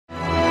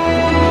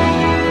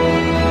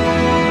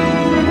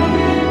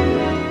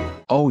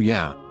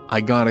yeah, I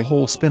got a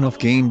whole spin-off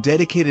game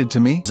dedicated to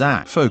me.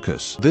 Zach,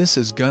 focus. This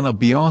is gonna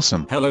be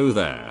awesome. Hello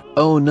there.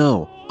 Oh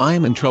no,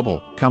 I'm in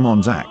trouble. Come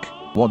on Zach.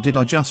 What did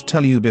I just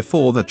tell you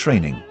before the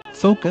training?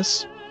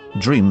 Focus?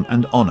 Dream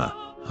and honor.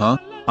 Huh?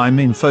 I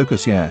mean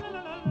focus, yeah.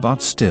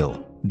 But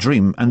still,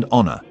 dream and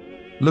honor.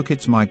 Look,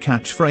 it's my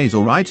catchphrase,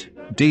 alright?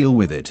 Deal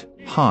with it.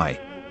 Hi.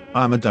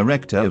 I'm a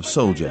director of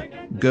soldier.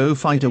 Go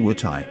fight a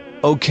Wutai.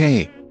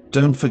 Okay.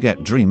 Don't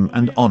forget dream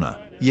and honor.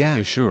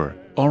 Yeah, sure.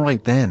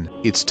 Alright then,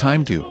 it's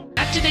time to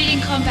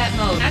activating combat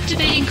mode.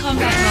 Activating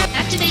combat mode.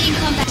 Activating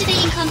combat.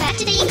 Activating combat.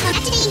 Activating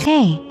combat.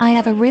 Hey, I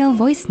have a real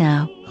voice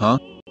now. Huh?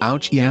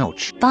 Ouchie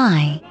ouch.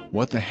 Bye.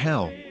 What the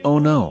hell? Oh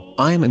no,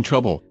 I'm in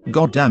trouble.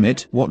 God damn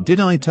it, what did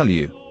I tell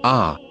you?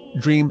 Ah,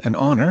 dream and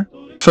honor?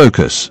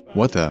 Focus.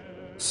 What the?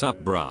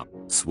 Sup brah,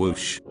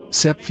 swoosh.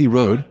 Sepfi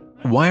Road?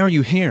 Why are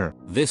you here?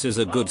 This is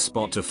a good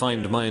spot to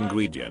find my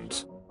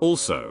ingredient.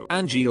 Also,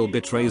 Angel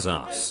betrays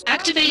us.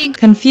 Activating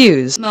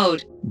confused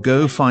mode.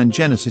 Go find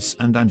Genesis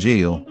and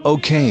Angel.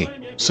 Okay,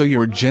 so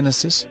you're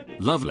Genesis?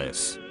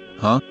 Loveless.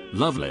 Huh?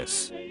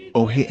 Loveless.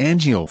 Oh hey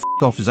Angel. F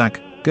off Zach.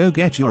 Go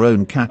get your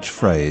own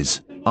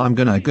catchphrase. I'm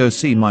gonna go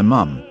see my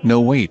mum. No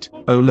wait.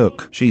 Oh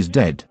look, she's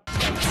dead.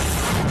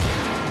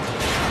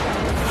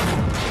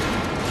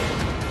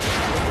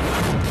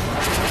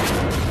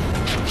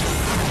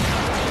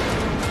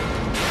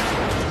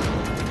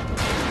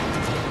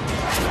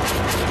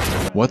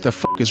 What the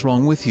fuck is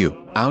wrong with you?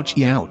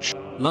 Ouchie ouch.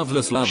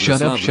 Loveless, loveless,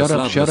 Shut up, loveless, shut up,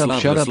 loveless, shut up,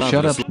 loveless, shut up, loveless,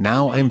 shut loveless. up.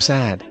 Now I'm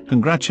sad.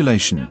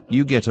 Congratulations,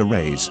 you get a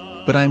raise.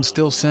 But I'm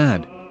still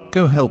sad.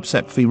 Go help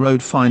Sepfi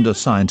Road find a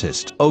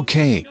scientist.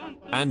 Okay.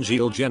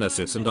 Angel,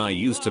 Genesis and I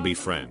used to be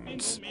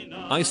friends.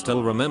 I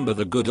still remember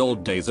the good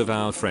old days of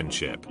our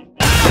friendship.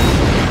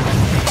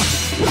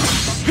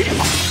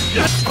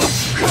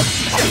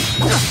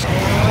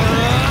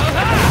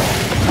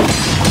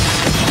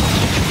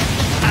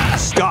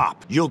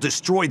 Stop! You'll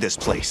destroy this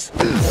place.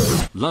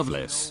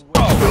 Loveless.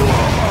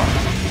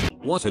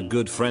 What a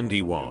good friend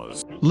he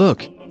was.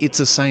 Look, it's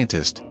a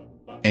scientist.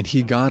 And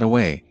he got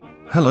away.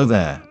 Hello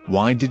there.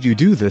 Why did you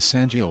do this,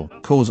 Angel?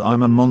 Cause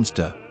I'm a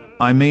monster.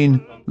 I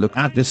mean, look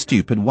at this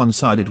stupid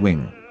one-sided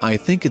wing. I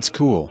think it's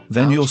cool.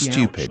 Then you're Ouchie, ouch.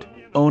 stupid.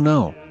 Oh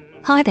no.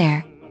 Hi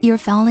there. You're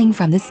falling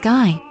from the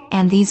sky,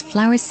 and these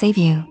flowers save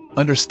you.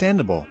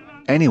 Understandable.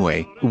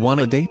 Anyway,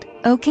 wanna date?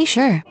 Okay,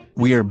 sure.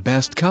 We're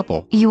best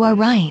couple. You are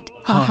right.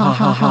 Ha ha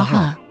ha ha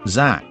ha.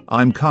 Zach,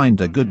 I'm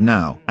kinda good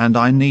now, and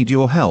I need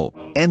your help.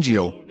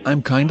 Angel,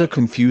 I'm kinda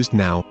confused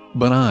now,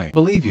 but I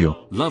believe you.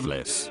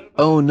 Loveless.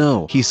 Oh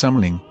no, he's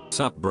summoning.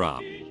 Sup brah.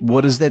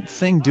 What is that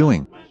thing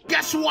doing?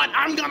 Guess what?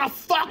 I'm gonna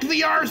fuck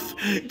the earth!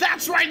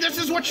 That's right, this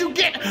is what you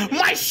get!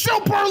 My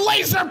super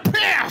laser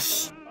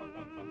piss!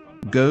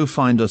 Go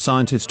find a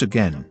scientist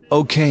again.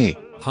 Okay,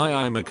 Hi,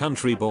 I'm a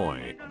country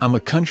boy. I'm a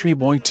country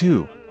boy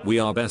too. We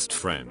are best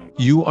friends.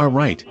 You are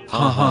right. Ha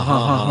ha ha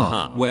ha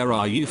ha. Where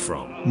are you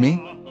from? Me?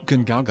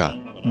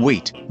 Gongaga.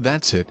 Wait,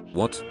 that's it.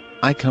 What?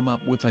 I come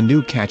up with a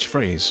new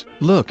catchphrase.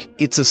 Look,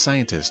 it's a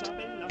scientist.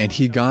 And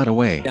he got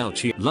away.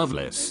 Ouchie.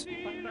 Loveless.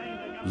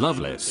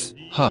 Loveless.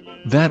 Huh,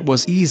 that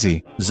was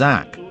easy.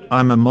 Zach,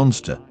 I'm a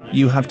monster.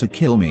 You have to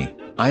kill me.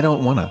 I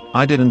don't wanna.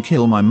 I didn't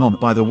kill my mom,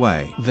 by the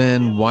way.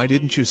 Then why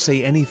didn't you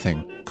say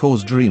anything?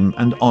 Cause dream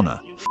and honor.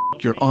 F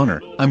your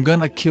honor. I'm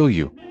gonna kill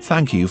you.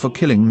 Thank you for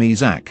killing me,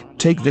 Zach.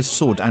 Take this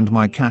sword and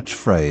my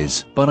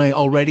catchphrase. But I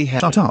already have.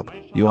 Shut up.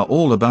 You are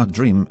all about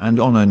dream and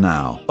honor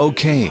now.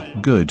 Okay.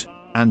 Good.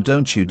 And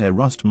don't you dare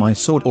rust my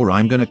sword or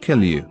I'm gonna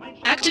kill you.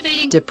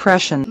 Activating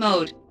depression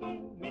mode.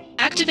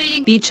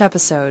 Activating beach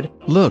episode.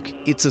 Look,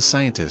 it's a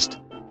scientist.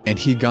 And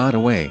he got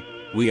away.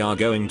 We are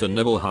going to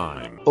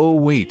Nibelheim. Oh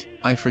wait,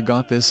 I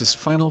forgot this is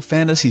Final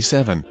Fantasy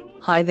VII.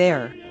 Hi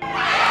there.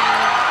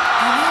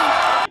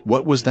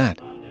 What was that?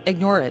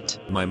 Ignore it.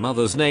 My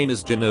mother's name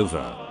is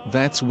Genova.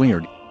 That's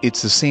weird.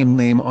 It's the same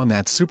name on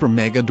that super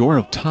mega door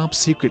of top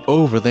secret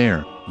over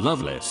there.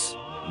 Loveless.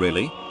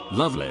 Really?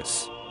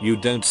 Loveless. You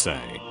don't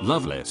say.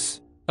 Loveless.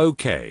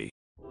 Okay.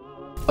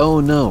 Oh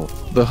no,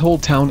 the whole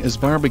town is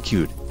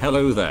barbecued.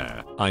 Hello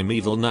there. I'm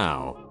evil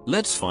now.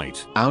 Let's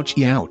fight.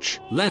 Ouchie ouch.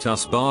 Let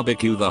us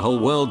barbecue the whole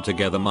world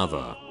together,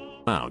 mother.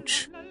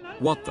 Ouch.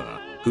 What the?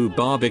 Who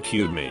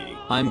barbecued me?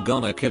 I'm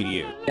gonna kill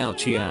you.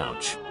 Ouchie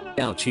ouch.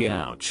 Ouchie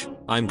ouch.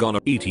 I'm gonna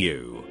eat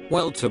you.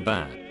 Well, too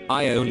bad.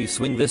 I only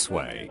swing this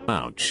way.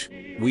 Ouch.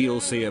 We'll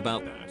see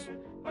about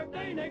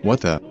that.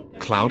 What the?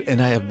 Cloud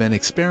and I have been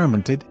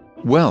experimented?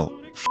 Well,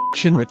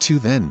 Shinra 2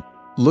 then.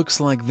 Looks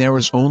like there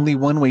is only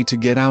one way to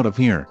get out of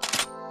here.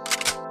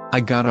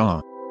 I got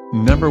a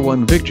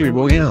 #1 victory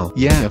royale.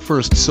 Yeah,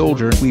 first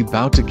soldier, we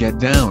bout to get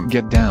down.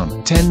 Get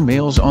down. 10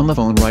 males on the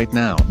phone right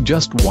now.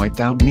 Just wiped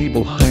out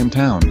Nibelheim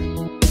town.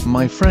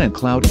 My friend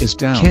Cloud is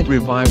down. Can't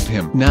revive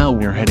him. Now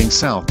we're heading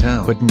south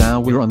town. But now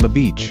we're on the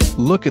beach.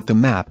 Look at the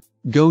map.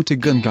 Go to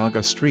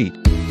Gongaga Street.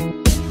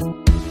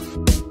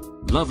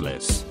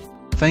 Loveless.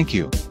 Thank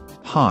you.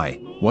 Hi.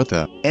 What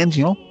the?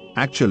 Angel?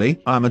 Actually,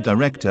 I'm a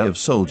director of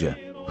soldier.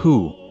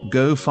 Who?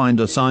 Go find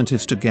a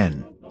scientist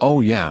again.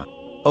 Oh yeah.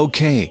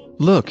 Okay,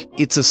 look,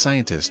 it's a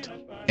scientist.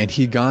 And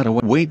he got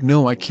away. Wait,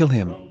 no, I kill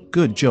him.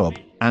 Good job,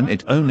 and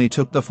it only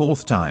took the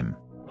 4th time.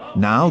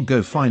 Now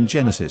go find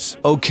Genesis.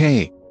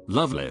 Okay.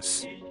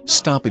 Loveless.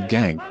 Stop it,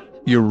 gang.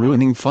 You're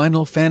ruining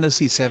Final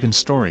Fantasy VII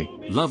story.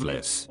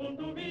 Loveless.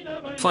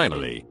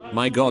 Finally,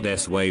 my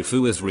goddess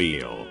waifu is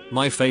real.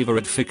 My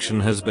favorite fiction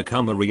has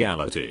become a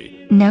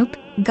reality. Nope,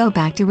 go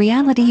back to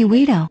reality, you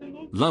weirdo.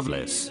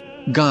 Loveless.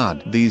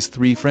 God, these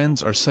 3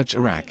 friends are such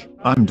a rack.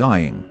 I'm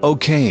dying.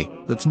 Okay.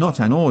 That's not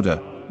an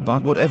order,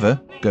 but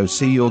whatever, go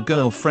see your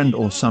girlfriend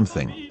or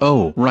something.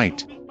 Oh,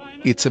 right.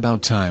 It's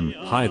about time.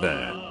 Hi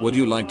there, would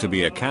you like to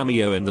be a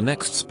cameo in the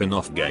next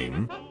spin-off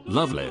game?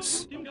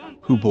 Loveless.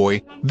 Hoo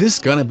boy, this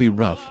gonna be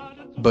rough.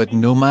 But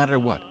no matter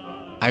what,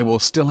 I will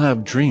still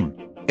have Dream.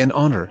 And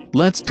Honor.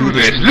 Let's do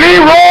this.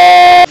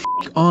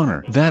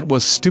 Honor. That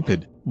was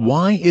stupid.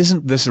 Why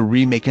isn't this a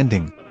remake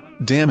ending?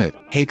 Damn it.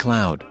 Hey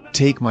Cloud,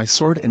 take my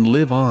sword and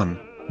live on.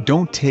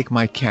 Don't take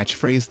my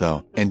catchphrase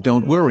though, and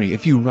don't worry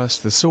if you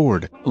rust the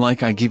sword,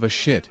 like I give a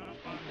shit.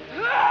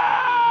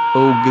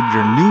 Oh good,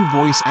 your new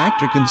voice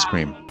actor can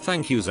scream.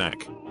 Thank you,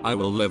 Zach. I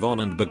will live on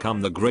and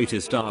become the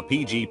greatest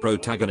RPG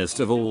protagonist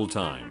of all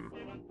time.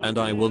 And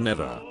I will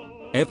never,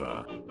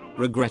 ever,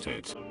 regret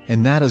it.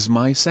 And that is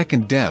my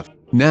second death.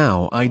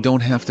 Now I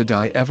don't have to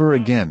die ever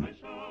again.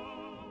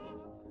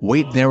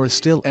 Wait, there is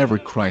still Ever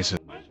Crisis.